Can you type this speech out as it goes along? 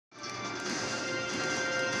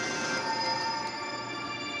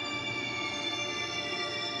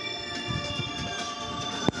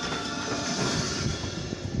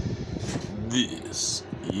This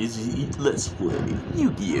is Let's Play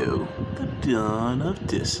Yu-Gi-Oh! The Dawn of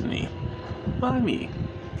Destiny by me,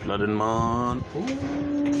 Floodinmon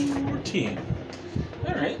 14.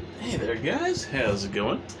 Alright, hey there guys, how's it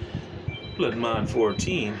going? Floodinmon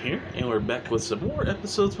 14 here, and we're back with some more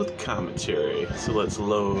episodes with commentary. So let's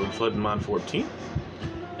load Floodinmon 14.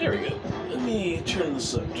 There we go. Let me turn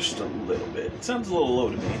this up just a little bit. It sounds a little low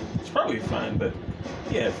to me. It's probably fine, but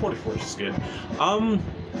yeah, 44 is good.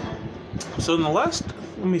 So in the last,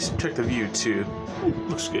 let me check the view too. Ooh,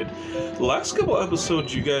 looks good. The last couple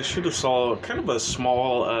episodes you guys should have saw kind of a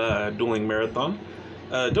small dueling marathon.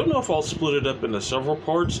 Don't know if I'll split it up into several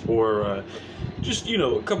parts or just, you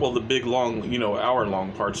know, a couple of the big long, you know,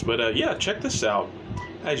 hour-long parts. But yeah, check this out.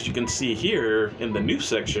 As you can see here in the news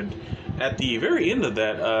section, at the very end of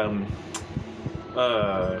that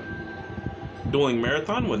dueling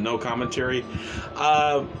marathon with no commentary,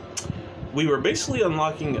 we were basically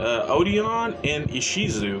unlocking Odion and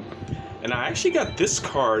Ishizu, and I actually got this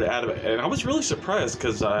card out of it, and I was really surprised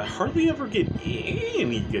because I hardly ever get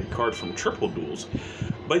any good cards from triple duels.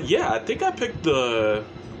 But yeah, I think I picked the,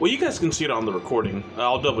 well, you guys can see it on the recording.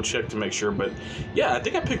 I'll double check to make sure, but yeah, I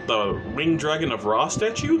think I picked the Ring Dragon of Ra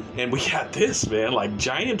statue, and we got this, man, like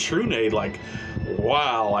Giant Trunade. Like,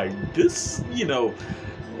 wow, like this, you know,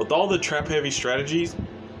 with all the trap heavy strategies,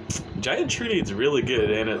 Giant Trunade's really good,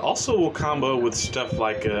 and it also will combo with stuff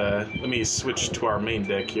like, let me switch to our main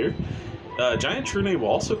deck here. Giant Trunade will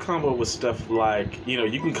also combo with stuff like, you know,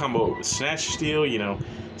 you can combo it with Snatch Steal, you know,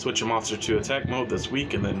 switch a monster to attack mode that's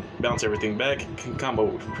weak and then bounce everything back. You can combo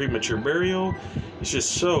with Premature Burial. It's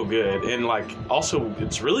just so good. And like, also,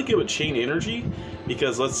 it's really good with Chain Energy,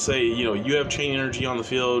 because let's say, you know, you have Chain Energy on the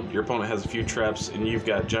field, your opponent has a few traps, and you've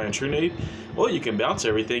got Giant Trunade. Well, you can bounce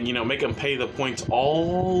everything, you know, make them pay the points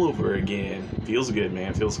all over again. Feels good,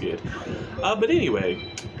 man, feels good. But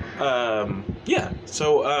anyway, yeah,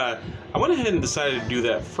 so I went ahead and decided to do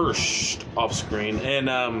that first off screen, and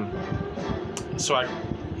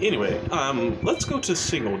anyway, let's go to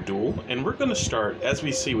single duel, and we're gonna start. As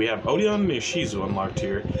we see, we have Odion and Ishizu unlocked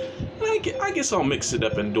here, and I guess I'll mix it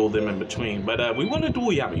up and duel them in between, but we want to duel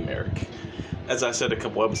Yami Marik. As I said a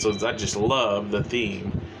couple episodes, I just love the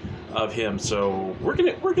theme of him, so we're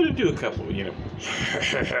gonna do a couple, you know.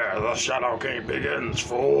 The Shadow King begins,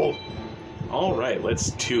 fool. All right,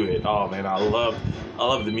 let's do it. Oh man, I love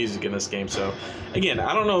the music in this game. So again,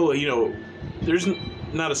 I don't know, you know, there's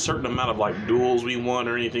not a certain amount of like duels we want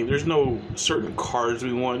or anything. There's no certain cards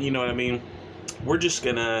we want, you know what I mean? We're just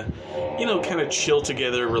gonna, you know, kind of chill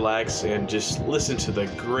together, relax, and just listen to the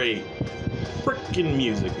great freaking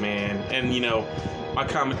music, man. And you know, my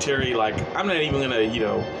commentary, like, I'm not even gonna, you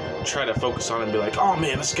know, try to focus on it and be like, oh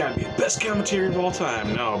man, this gotta be the best commentary of all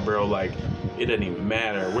time. No, bro, like, it doesn't even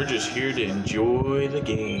matter. We're just here to enjoy the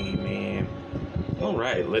game, man.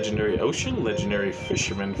 Alright, Legendary Ocean, Legendary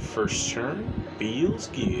Fisherman first turn. Feels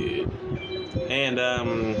good. And,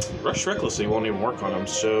 Rush Recklessly won't even work on him,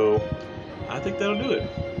 so I think that'll do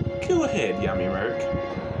it. Go ahead, Yami Mark.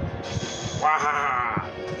 Waha!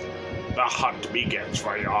 The hunt begins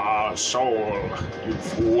for your soul, you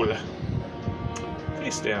fool.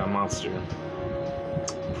 Face down, monster.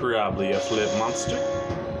 Probably a flip monster.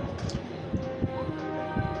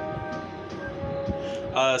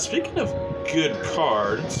 Speaking of good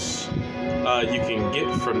cards you can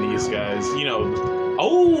get from these guys, you know,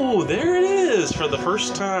 oh, there it is for the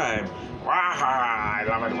first time. Waha! I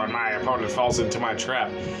love it when my opponent falls into my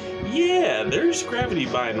trap. Yeah, there's Gravity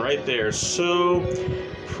Bind right there, so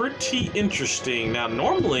pretty interesting. Now,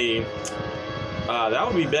 normally, that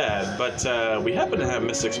would be bad, but we happen to have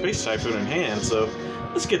Mystic Space Typhoon in hand, so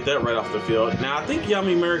let's get that right off the field. Now, I think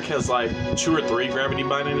Yami Marik has like 2 or 3 Gravity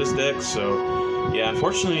Bind in his deck, so yeah,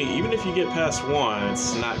 unfortunately, even if you get past 1,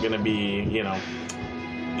 it's not going to be, you know,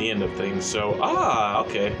 the end of things. So,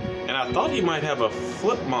 okay. And I thought he might have a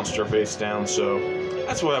flip monster face down, so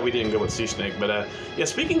that's why we didn't go with Sea Snake. But, yeah,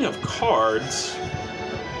 speaking of cards,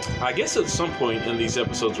 I guess at some point in these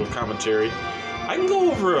episodes with commentary, I can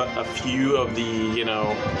go over a few of the, you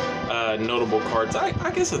know, notable cards.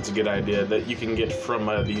 I guess it's a good idea that you can get from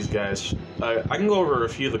these guys. I can go over a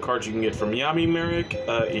few of the cards you can get from Yami Marik,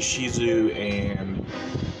 Ishizu, and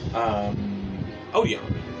Odion.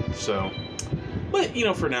 So, but you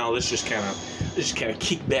know, for now, let's just kind of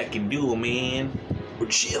kick back and duel, man. We're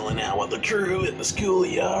chilling out with the crew in the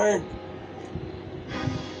schoolyard.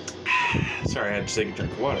 Sorry, I had to take a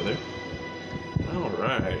drink of water there. All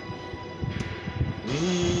right.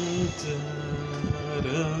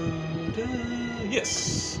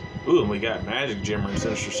 Yes. Ooh, and we got Magic Gemmer and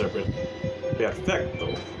Sinister Serpent.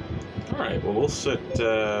 Perfecto. Alright, well, we'll set,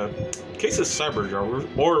 in case it's Cyber Jar,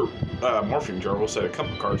 or morphing jar. We'll set a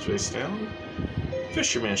couple cards face down.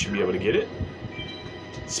 Fisherman should be able to get it.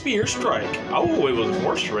 Spear Strike. Oh, it was a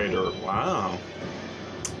Force Raider. Wow.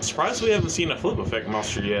 Surprised we haven't seen a flip effect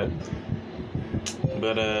monster yet.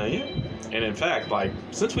 But yeah. And in fact, like,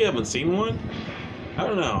 since we haven't seen one, I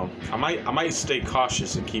don't know. I might stay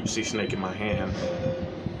cautious and keep Sea Snake in my hand.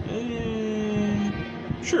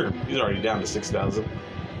 Sure, he's already down to 6,000.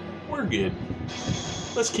 We're good.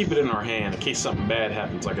 Let's keep it in our hand in case something bad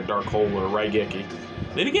happens, like a Dark Hole or a Raigeki.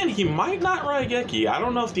 Then again, he might not Raigeki. I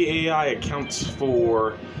don't know if the AI accounts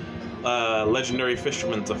for Legendary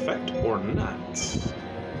Fisherman's effect or not.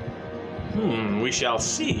 We shall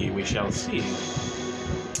see. We shall see.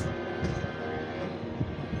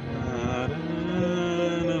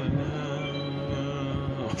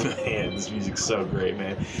 Man, this music's so great,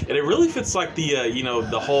 man. And it really fits like the, you know,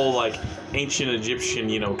 the whole, like, ancient Egyptian,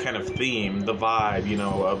 you know, kind of theme, the vibe, you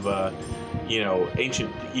know, of, you know,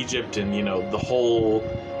 ancient Egypt and, you know, the whole,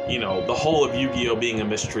 you know, the whole of Yu-Gi-Oh! Being a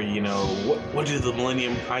mystery, you know, what do the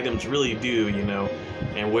Millennium items really do, you know,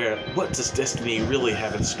 and what does Destiny really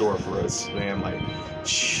have in store for us, man, like,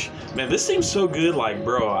 man, this seems so good, like,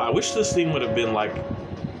 bro, I wish this theme would have been, like,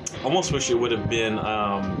 almost wish it would have been,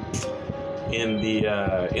 in the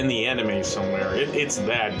anime somewhere. It's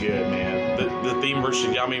that good, man. The theme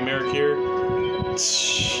versus Yami Marik here.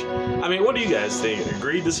 I mean, what do you guys think?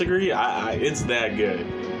 Agree, disagree? It's that good.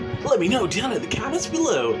 Let me know down in the comments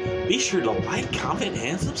below. Be sure to like, comment,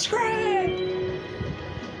 and subscribe.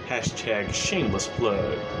 Hashtag shameless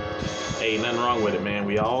plug. Hey, nothing wrong with it, man.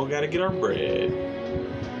 We all gotta get our bread.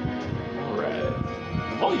 Alright.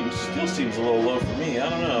 Volume still seems a little low for me. I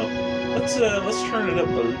don't know. Let's turn it up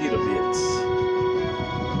a little bit.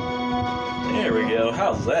 There we go.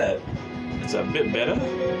 How's that? It's a bit better.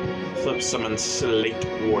 Flip summon Slate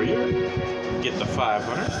Warrior. Get the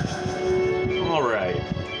 500. Alright.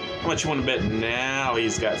 How much you want to bet now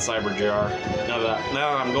he's got Cyber Jar? Now that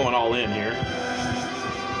I'm going all in here.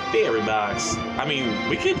 Fairy Box. I mean,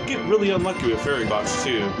 we could get really unlucky with Fairy Box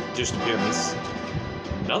too. Just depends.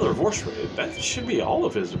 Another Force Raider. That should be all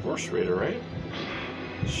of his Force Raider, right?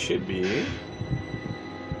 Should be.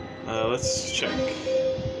 Let's check.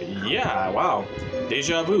 Yeah, wow.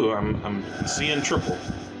 Deja vu. I'm seeing triple.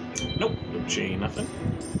 Nope, no chain, nothing.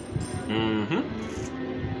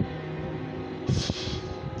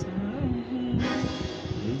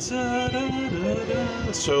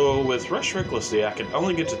 So with Rush Recklessly, I can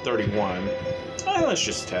only get to 31. Let's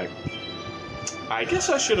just attack. I guess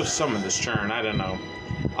I should have summoned this turn. I don't know.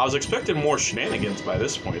 I was expecting more shenanigans by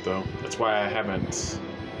this point, though. That's why I haven't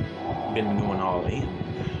been going all in.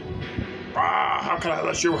 How can I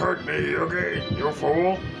let you hurt me, okay, you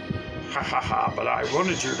fool? Ha ha ha, but I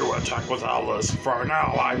wanted you to attack with Alice. For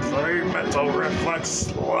now, I play Mental Reflex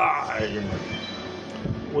Slime.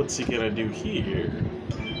 What's he gonna do here?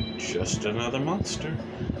 Just another monster.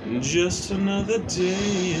 Just another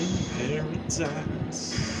day in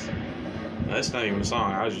paradise. That's not even a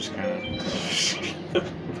song, I was just kind of...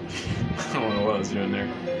 I don't know what I was doing there.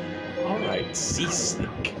 Alright, Sea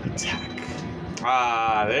Snake attack.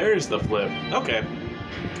 Ah, there's the flip. Okay.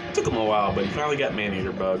 Took him a while, but he finally got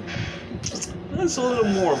Man-Eater Bug. That's a little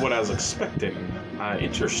more of what I was expecting.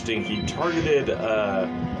 Interesting, he targeted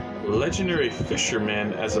Legendary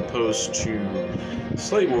Fisherman as opposed to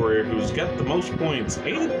Slate Warrior, who's got the most points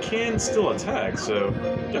and can still attack, so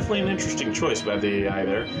definitely an interesting choice by the AI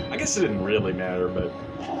there. I guess it didn't really matter, but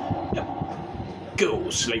yep. Go,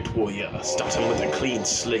 Slate Warrior. Start him with a clean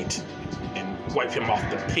slate and wipe him off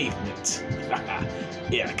the pavement.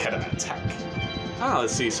 Yeah, kind of attack.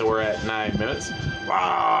 Let's see, so we're at 9 minutes.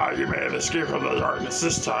 Wow, you made an escape from the darkness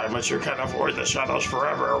this time, but you can't avoid the shadows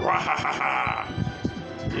forever. Wahahaha.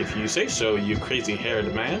 If you say so, you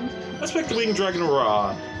crazy-haired man. Let's back to Winged Dragon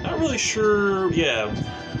Raw. Not really sure, yeah.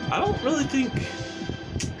 I don't really think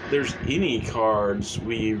there's any cards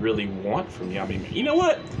we really want from Yami. You know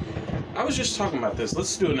what? I was just talking about this.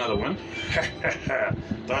 Let's do another one.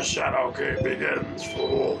 The Shadow Game begins,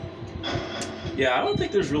 fool. Yeah, I don't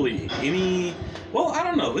think there's really any. Well, I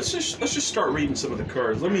don't know. Let's just start reading some of the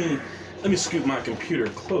cards. Let me scoot my computer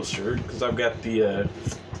closer because I've got the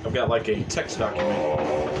I've got like a text document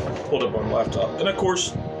pulled up on the laptop, and of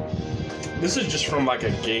course, this is just from like a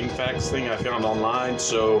Game Facts thing I found online.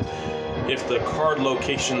 So if the card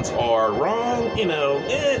locations are wrong, you know,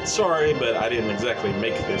 sorry, but I didn't exactly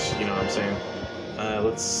make this. You know what I'm saying?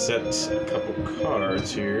 Let's set a couple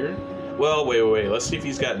cards here. Well, wait. Let's see if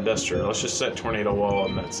he's got Duster. Let's just set Tornado Wall,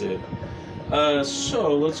 and that's it.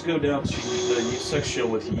 So let's go down to the section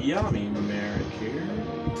with Yami Marik here.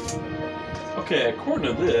 Okay,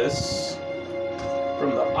 according to this,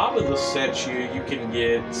 From the Obelisk statue, you can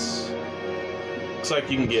get... Looks like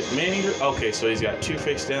you can get Man-Eater. Okay, so he's got 2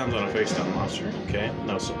 face-downs on a face-down monster. Okay,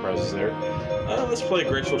 no surprises there. Let's play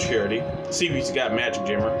Graceful Charity. See if he's got Magic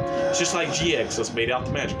Jammer. It's just like GX. Let's bait out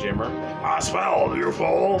the Magic Jammer. A spell, you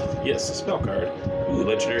fool! Yes, a spell card. Ooh,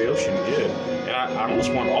 Legendary Ocean, good. And I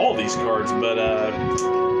almost want all these cards, but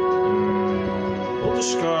we'll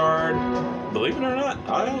discard. Believe it or not,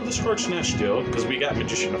 I'll discard Snatch Steel, because we got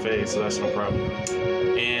Magician of Faith, so that's no problem.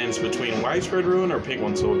 And it's between Widespread Ruin or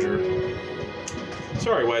Penguin Soldier.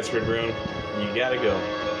 Sorry, Widespread Ruin, you gotta go.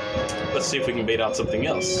 Let's see if we can bait out something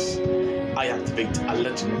else. I activate a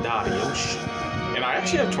Legendary Ocean. And I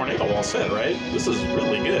actually have Tornado all set, right? This is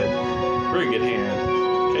really good. Very good hand.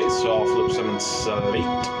 Okay, so I'll flip Summon Slate.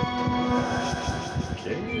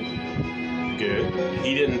 Okay. Good.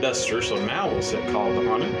 He didn't Duster, so now we'll set Call of the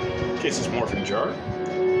Haunted. In case it's Morphing Jar.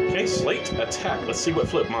 Okay, Slate, attack. Let's see what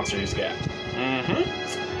flip monster he's got.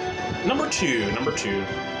 Number two.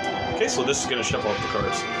 Okay, so this is going to shuffle up the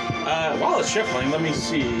cards. While it's shuffling, let me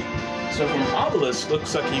see. So from Obelisk,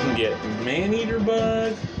 looks like you can get Man-Eater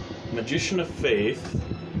Bug, Magician of Faith,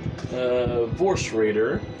 Vorse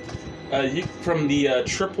Raider. From the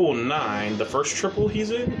 999, the first triple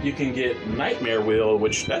he's in, you can get Nightmare Wheel,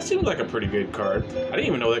 which that seems like a pretty good card. I didn't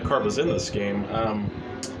even know that card was in this game.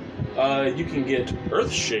 You can get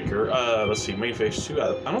Earthshaker. Let's see, main phase 2.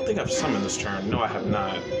 I don't think I've summoned this turn. No, I have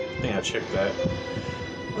not. I think I checked that.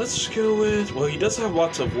 Let's go with... Well, he does have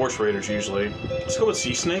lots of Vorse Raiders usually. Let's go with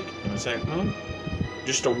Sea Snake in attack mode.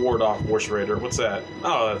 Just to ward off Vorse Raider. What's that?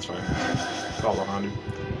 Oh, that's fine. Call the Hondu.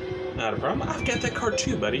 Not a problem. I've got that card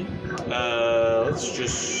too, buddy. Let's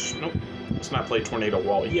just... Nope. Let's not play Tornado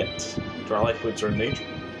Wall yet. Our life points are in danger.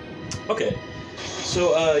 Okay.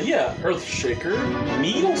 So, yeah. Earthshaker.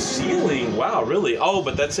 Needle Ceiling. Wow, really? Oh,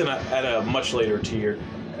 but that's at a much later tier.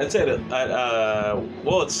 It's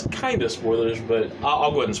well, it's kind of spoilers, but I'll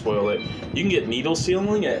go ahead and spoil it. You can get Needle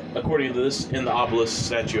Ceiling, according to this, in the Obelisk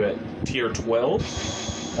statue at tier 12.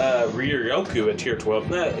 Riryoku at tier 12.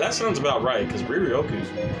 That sounds about right, because Riryoku's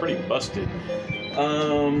pretty busted.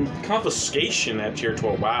 Confiscation at tier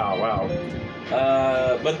 12. Wow.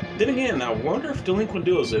 But then again, I wonder if Delinquent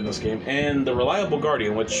Duo is in this game, and the Reliable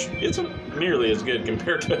Guardian, which isn't nearly as good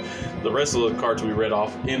compared to the rest of the cards we read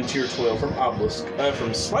off in tier 12 from Obelisk.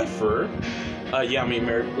 From Slifer, Yami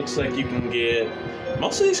Mark, looks like you can get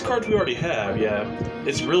most of these cards we already have. Yeah,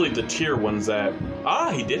 it's really the tier ones that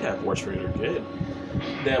he did have Vorse Raider, good,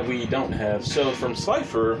 that we don't have. So from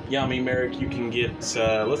Slifer, Yami Marik, you can get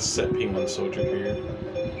let's set Penguin Soldier here.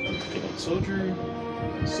 Penguin Soldier.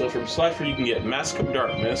 So from Slifer, you can get Mask of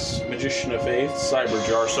Darkness, Magician of Faith, Cyber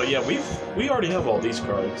Jar. So yeah, we already have all these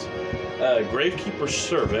cards. Gravekeeper's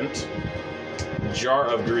Servant, Jar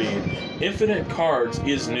of Greed. Infinite Cards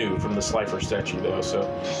is new from the Slifer statue though, so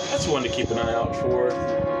that's one to keep an eye out for.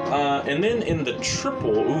 And then in the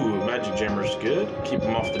triple, Magic Jammer's good. Keep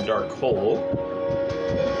them off the Dark Hole.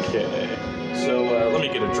 Okay, so let me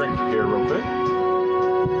get a drink here real quick.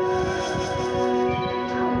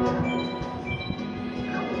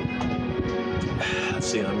 Let's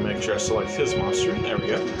see, let me make sure I select his monster. There we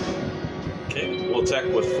go. Okay, we'll attack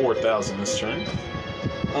with 4,000 this turn.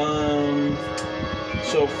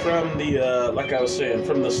 So from the, like I was saying,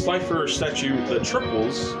 from the Slifer statue, the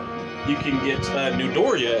triples, you can get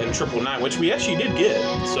Newdoria in 999, which we actually did get.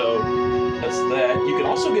 So that's that. You can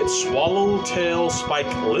also get Swallowtail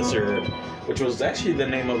Spike Lizard, which was actually the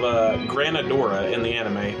name of Granadora in the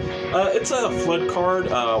anime. It's a flood card,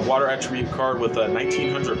 water attribute card with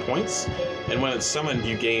 1,900 points. And when it's summoned,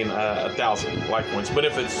 you gain 1,000 life points. But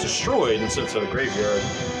if it's destroyed and sent to the graveyard,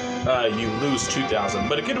 you lose 2,000.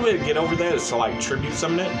 But a good way to get over that is to like tribute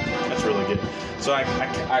summon it. That's really good. So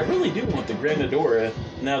I really do want the Granadora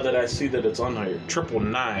now that I see that it's on here.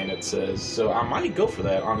 999 it says. So I might go for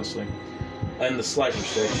that, honestly. And the Slifer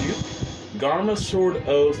statue. Garma Sword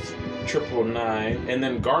Oath 999. And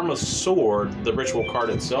then Garma Sword, the ritual card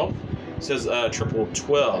itself, says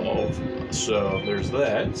 1212. So there's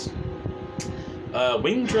that.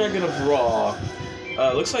 Winged Dragon of Ra.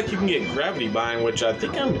 Looks like you can get Gravity Bind, which I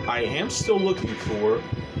think I am still looking for.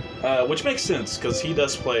 Which makes sense, because he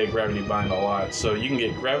does play Gravity Bind a lot. So you can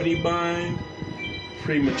get Gravity Bind,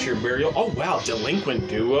 Premature Burial. Oh wow, Delinquent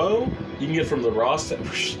Duo? You can get from the Raw set.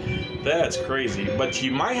 That's crazy. But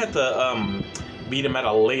you might have to beat him at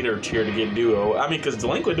a later tier to get Duo. I mean, because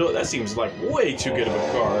Delinquent Duo, that seems like way too good of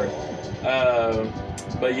a card.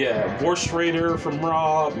 But yeah, Vorse Raider from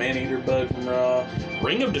Raw, Man-Eater Bug from Raw,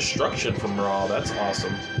 Ring of Destruction from Raw, that's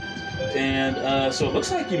awesome. And so it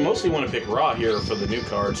looks like you mostly want to pick Raw here for the new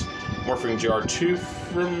cards. Morphing Jar 2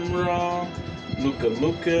 from Raw, Luka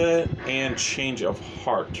Luka, and Change of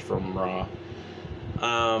Heart from Raw.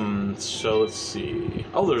 So let's see.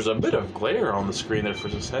 Oh, there's a bit of glare on the screen there for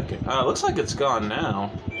a second. Looks like it's gone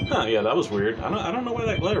now. Huh, yeah, that was weird. I don't know why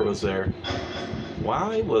that glare was there.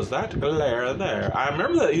 Why was that glare there? I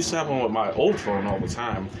remember that used to happen with my old phone all the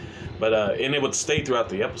time. But, and it would stay throughout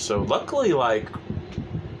the episode. Luckily, like,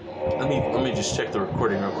 let me just check the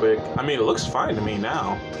recording real quick. I mean, it looks fine to me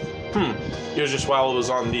now. It was just while it was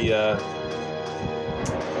on the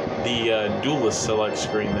Duelist select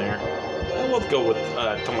screen there. We'll go with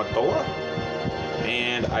Tomatoa.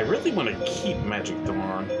 And I really want to keep Magic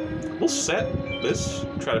Thorn. We'll set this.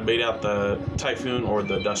 Try to bait out the Typhoon or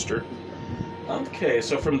the Duster. Okay,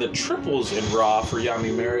 so from the triples in Raw for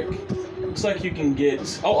Yami Marik, looks like you can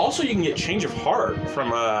get... Oh, also you can get Change of Heart from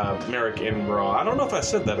Marik in Raw. I don't know if I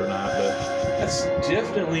said that or not, but that's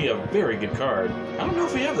definitely a very good card. I don't know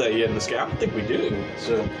if we have that yet in this game. I don't think we do.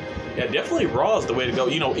 So, yeah, definitely Raw is the way to go.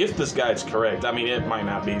 You know, if this guide's correct. I mean, it might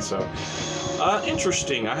not be, so...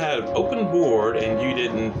 interesting. I had open board, and you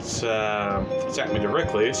didn't attack me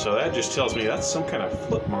directly, so that just tells me that's some kind of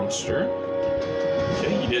flip monster.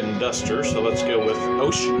 Okay, you didn't Duster, so let's go with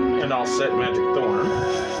Ocean, and I'll set Magic Thorn.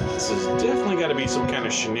 This has definitely got to be some kind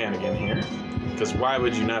of shenanigan here, because why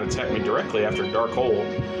would you not attack me directly after Dark Hole?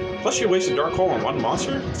 Plus you wasted Dark Hole on one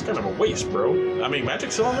monster? It's kind of a waste, bro. I mean,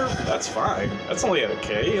 Magic Cylinder? That's fine. That's only at a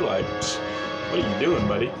K, like, what are you doing,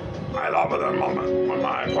 buddy? I love the moment when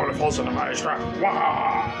my opponent falls into my trap.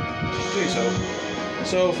 Wow! Okay,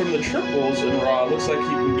 so from the triples in Raw, it looks like you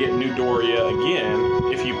can get New Doria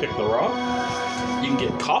again if you pick the Raw. You can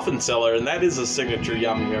get Coffin Seller, and that is a signature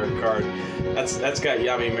Yami Marik card. That's got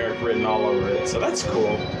Yami Marik written all over it, so that's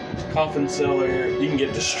cool. Coffin Seller. You can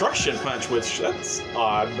get Destruction Punch, which that's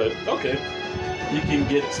odd, but okay. You can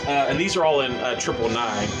get, and these are all in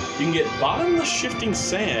 999. You can get Bottomless Shifting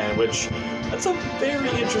Sand, which that's a very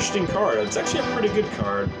interesting card. It's actually a pretty good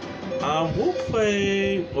card. We'll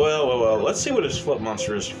play. Well. Let's see what his flip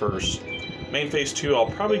monster is first. Main phase 2. I'll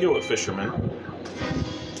probably go with Fisherman.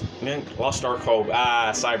 And Lost Dark Hole.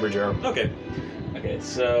 Cyber Jar. Okay,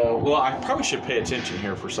 so, well, I probably should pay attention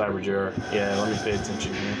here for Cyber Jar. Yeah, let me pay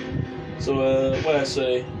attention here. So, what I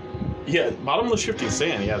say? Yeah, Bottomless Shifting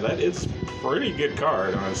Sand. Yeah, that is pretty good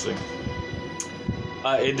card, honestly.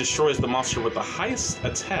 It destroys the monster with the highest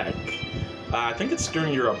attack. I think it's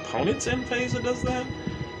during your opponent's end phase it does that.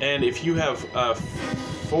 And if you have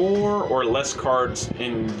 4 or less cards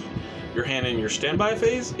in your hand in your standby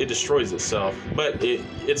phase, it destroys itself. But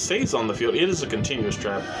it stays on the field. It is a continuous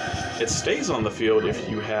trap. It stays on the field if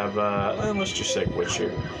you have, let's just say which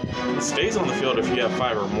here. It stays on the field if you have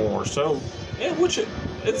 5 or more. So, yeah,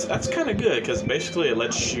 that's kind of good, because basically it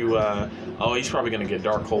lets you, oh, he's probably going to get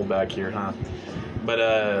Dark Hole back here, huh? But,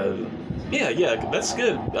 yeah, that's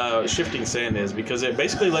good, Shifting Sand is, because it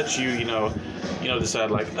basically lets you, you know,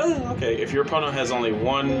 decide, like, oh, okay, if your opponent has only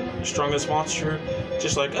one strongest monster,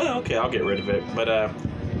 just like, oh, okay, I'll get rid of it. But,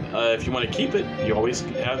 if you want to keep it, you always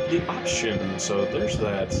have the option, so there's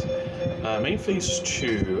that. Main phase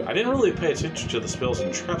 2. I didn't really pay attention to the spells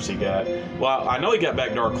and traps he got. Well, I know he got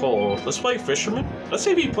back Dark Hole. Let's play Fisherman. Let's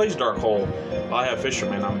see if he plays Dark Hole while I have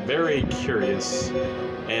Fisherman. I'm very curious.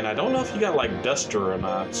 And I don't know if he got, like, Duster or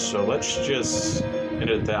not, so let's just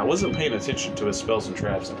enter that. I wasn't paying attention to his spells and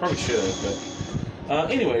traps. I probably should have, but...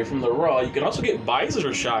 anyway, from the Raw, you can also get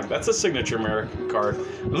Visor Shock. That's a signature Marik card.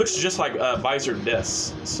 It looks just like Visor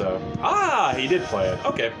Deaths, so... he did play it.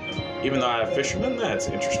 Okay. Even though I have Fisherman, that's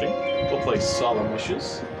interesting. We'll play Solemn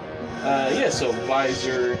Wishes. Yeah, so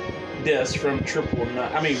Visor Deaths from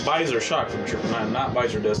 999. I mean, Visor Shock from 999, not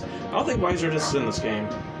Visor Deaths. I don't think Visor Deaths is in this game.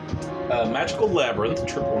 Magical Labyrinth,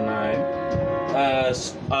 999.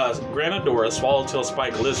 Granadora, Swallowtail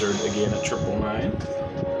Spike Lizard, again at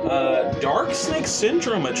 999. Dark Snake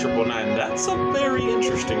Syndrome at 999. That's a very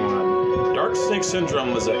interesting one. Dark Snake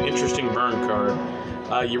Syndrome was an interesting burn card.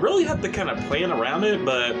 You really have to kind of plan around it,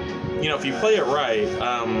 but, you know, if you play it right,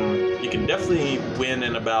 you can definitely win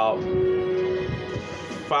in about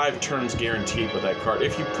 5 turns guaranteed with that card,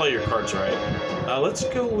 if you play your cards right. Let's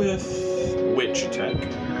go with Witch Attack.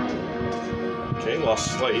 Okay,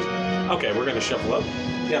 lost Slate. Okay, we're going to shuffle up.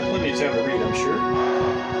 Got plenty of time to read, I'm sure.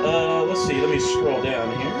 Let's see, let me scroll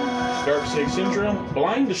down here. Dark Snake Syndrome,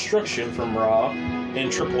 Blind Destruction from Raw,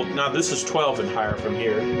 and triple... Now, this is 12 and higher from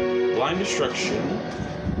here. Blind Destruction.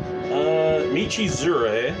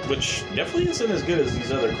 Michizure, which definitely isn't as good as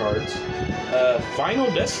these other cards. Final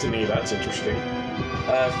Destiny, that's interesting.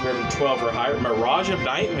 From 12 or higher. Mirage of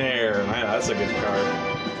Nightmare, man, that's a good card.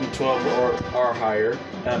 From 12 or higher.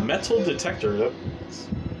 Metal Detector,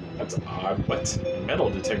 that's odd. What? Metal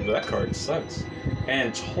Detector, that card sucks.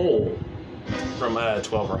 And Toll. from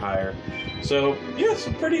 12 or higher. So yeah,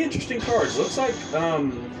 some pretty interesting cards. Looks like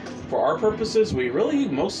for our purposes, we really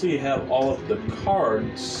mostly have all of the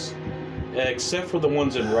cards except for the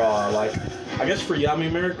ones in raw. Like, I guess for Yami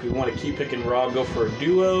Marik, we want to keep picking raw, go for a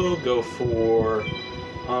duo, go for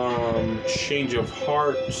change of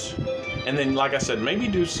hearts, and then, like I said, maybe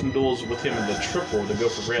do some duels with him in the triple to go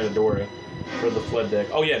for Granadora for the flood deck.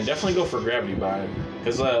 Oh yeah, definitely go for Gravity Bind,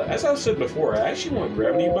 because as I said before, I actually want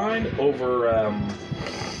Gravity Bind over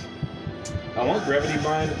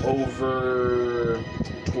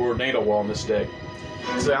Tornado Wall in this deck.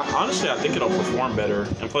 Because honestly, I think it'll perform better,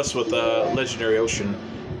 and plus with Legendary Ocean,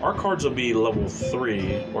 our cards will be level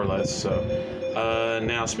 3 or less. So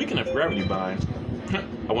now, speaking of Gravity Bind,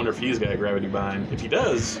 I wonder if he's got Gravity Bind. If he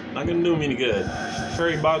does, not gonna do him any good.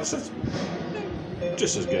 Fairy Box, that's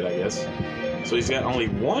just as good, I guess. So he's got only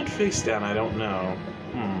one face down. I don't know.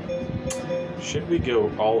 Should we go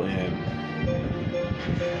all in?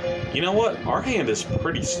 You know what? Our hand is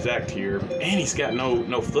pretty stacked here, and he's got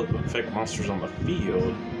no flip effect monsters on the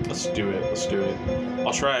field. Let's do it. Let's do it.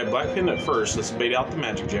 I'll try Black Pendant first. Let's bait out the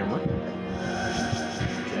Magic Jammer.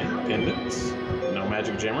 Okay, Pendants. No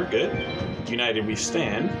Magic Jammer. Good. United we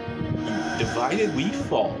stand. Divided we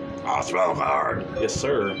fall. Oh, spell card. Yes,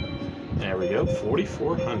 sir. There we go.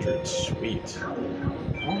 4,400. Sweet.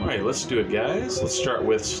 Alright, let's do it, guys. Let's start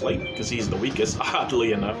with Slate, because he's the weakest,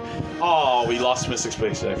 oddly enough. Oh, we lost Mystic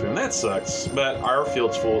Space Typhoon. That sucks. But our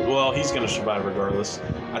field's full. Well, he's going to survive regardless.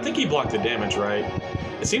 I think he blocked the damage, right?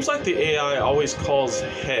 It seems like the AI always calls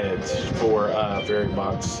heads for Fairy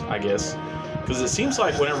Box, I guess. Because it seems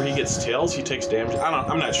like whenever he gets tails, he takes damage.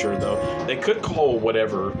 I'm not sure, though. They could call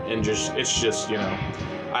whatever, and it's just, you know,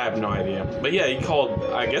 I have no idea. But yeah, he called,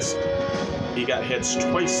 I guess, he got heads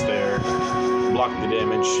twice there. Blocked the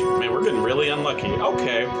damage. Man, we're getting really unlucky.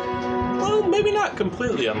 Okay. Well, maybe not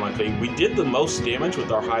completely unlucky. We did the most damage with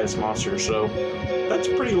our highest monster, so that's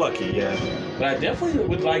pretty lucky, yeah. But I definitely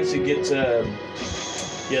would like to get,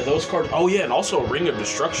 yeah, those cards. Oh, yeah, and also Ring of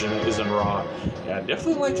Destruction is in raw. Yeah, I'd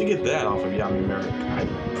definitely like to get that off of Yami Marik. I'm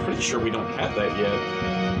pretty sure we don't have that yet.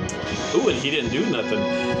 Ooh, and he didn't do nothing.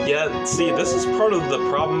 Yeah, see, this is part of the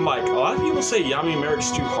problem. Like, a lot of people say Yami Marik's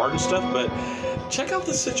too hard and stuff, but check out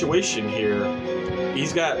the situation here.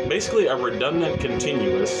 He's got basically a redundant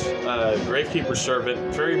continuous, Gravekeeper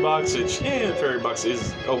Servant, Fairy Box, which, Fairy Box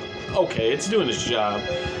is okay, it's doing its job.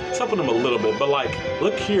 It's helping him a little bit, but like,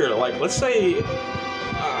 look here, like, let's say,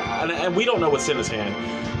 and we don't know what's in his hand,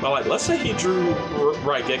 but like, let's say he drew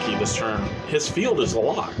Raigeki this turn, his field is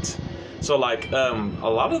locked. So like, a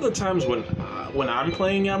lot of the times when I'm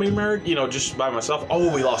playing Yami Marik, you know, just by myself, oh,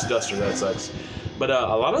 we lost Duster, that sucks. But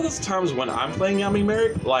a lot of the times when I'm playing Yami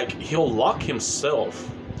Marik, like, he'll lock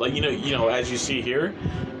himself, like, you know, as you see here.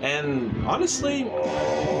 And honestly,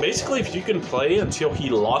 basically, if you can play until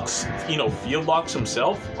he locks, you know, field locks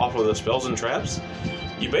himself off of the spells and traps,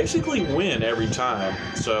 you basically win every time.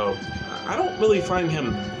 So I don't really find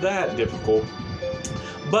him that difficult.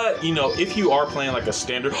 But, you know, if you are playing like a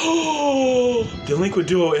standard, Delinquent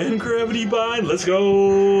Duo and Gravity Bind, let's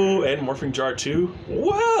go, and Morphing Jar 2,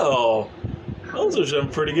 well, those are some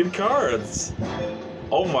pretty good cards.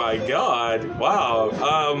 Oh my god, wow.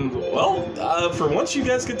 Well, for once you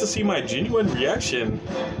guys get to see my genuine reaction,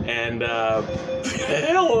 and,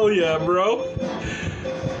 hell yeah, bro.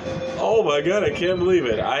 Oh my god, I can't believe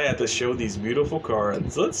it. I had to show these beautiful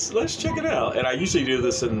cards. Let's check it out. And I usually do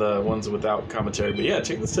this in the ones without commentary, but yeah,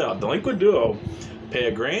 check this out. Delinquent Duo.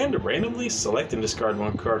 Pay $1,000 to randomly select and discard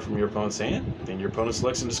one card from your opponent's hand. Then your opponent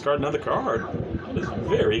selects and discard another card. That is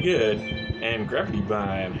very good. And Gravity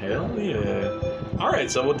Bind. Hell yeah. Alright,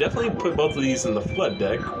 so we'll definitely put both of these in the Flood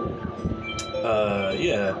deck.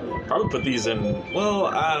 Yeah. Probably put these in, well,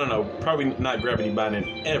 I don't know. Probably not Gravity Bind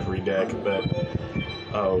in every deck, but...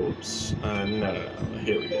 Oh, no.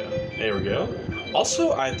 Here we go. There we go.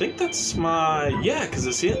 Also, I think that's my... Yeah, because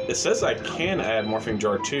it says I can add Morphing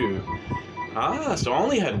Jar 2. Ah, so I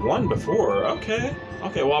only had one before. Okay.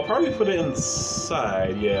 Okay, well, I'll probably put it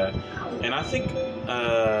inside, yeah. And I think...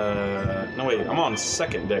 No, wait. I'm on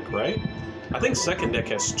second deck, right? I think second deck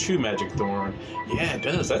has 2 Magic Thorn. Yeah, it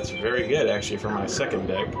does. That's very good, actually, for my second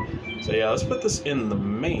deck. So, yeah, let's put this in the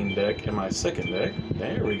main deck, in my second deck.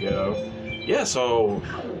 There we go. Yeah, so,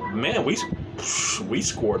 man, we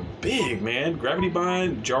scored big, man. Gravity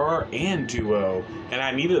Bind, Jar, and Duo. And I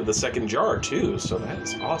needed the second Jar, too, so that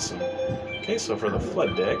is awesome. Okay, so for the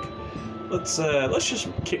Flood deck, let's just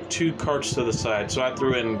kick 2 cards to the side. So I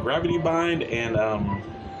threw in Gravity Bind and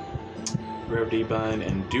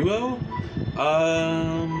Duo.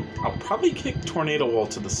 I'll probably kick Tornado Wall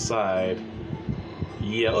to the side.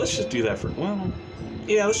 Yeah, let's just do that for, well...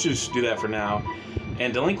 yeah, let's just do that for now.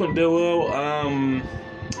 And Delinquent Duo,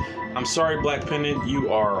 I'm sorry, Black Pendant,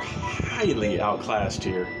 you are highly outclassed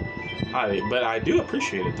here. Highly, but I do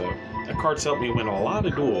appreciate it though. That card's helped me win a lot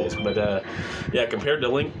of duels, but yeah, compared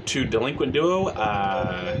to Delinquent Duo,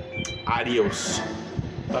 adios,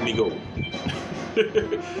 amigo.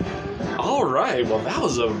 All right, well, that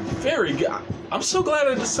was a very good. I'm so glad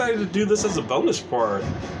I decided to do this as a bonus part.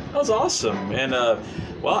 That was awesome, and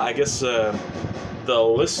well, I guess the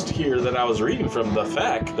list here that I was reading from the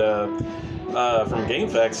fact from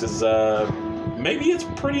GameFAQs is maybe it's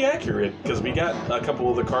pretty accurate because we got a couple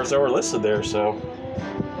of the cards that were listed there, so.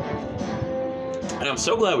 And I'm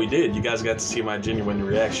so glad we did. You guys got to see my genuine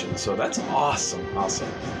reaction, so that's awesome,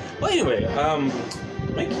 awesome. Well, anyway,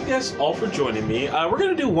 thank you guys all for joining me. We're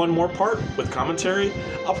gonna do one more part with commentary.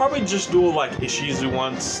 I'll probably just do like Ishizu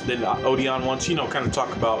once, then Odion once. You know, kind of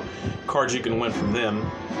talk about cards you can win from them.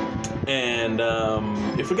 And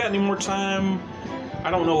if we got any more time,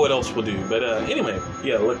 I don't know what else we'll do. But anyway,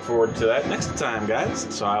 yeah, look forward to that next time, guys.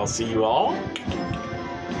 So I'll see you all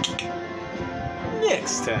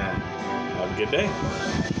next time. Have a good day.